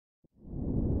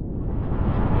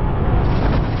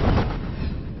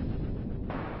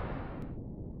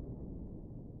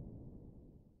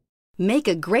Make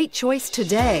a great choice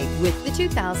today with the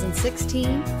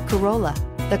 2016 Corolla.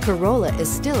 The Corolla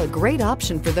is still a great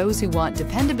option for those who want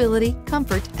dependability,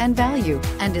 comfort, and value,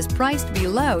 and is priced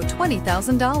below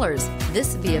 $20,000.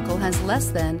 This vehicle has less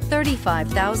than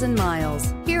 35,000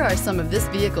 miles. Here are some of this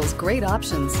vehicle's great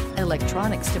options: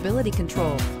 electronic stability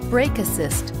control, brake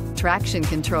assist, traction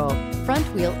control, front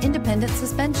wheel independent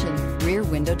suspension, rear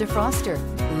window defroster,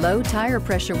 low tire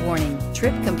pressure warning,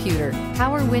 trip computer,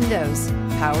 power windows,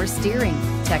 power steering,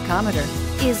 tachometer.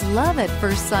 Is love at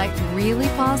first sight really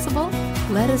possible?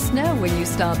 Let us know when you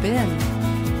stop in.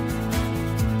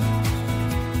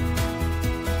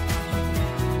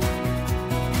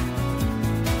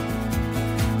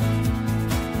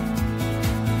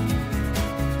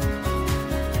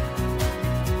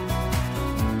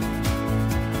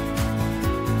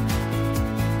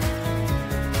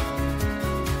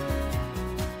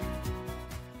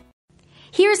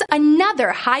 Here's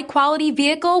another high-quality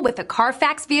vehicle with a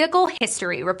Carfax Vehicle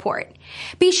History Report.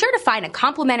 Be sure to find a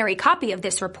complimentary copy of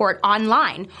this report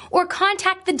online or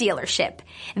contact the dealership.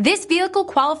 This vehicle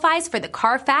qualifies for the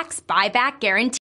Carfax Buyback Guarantee.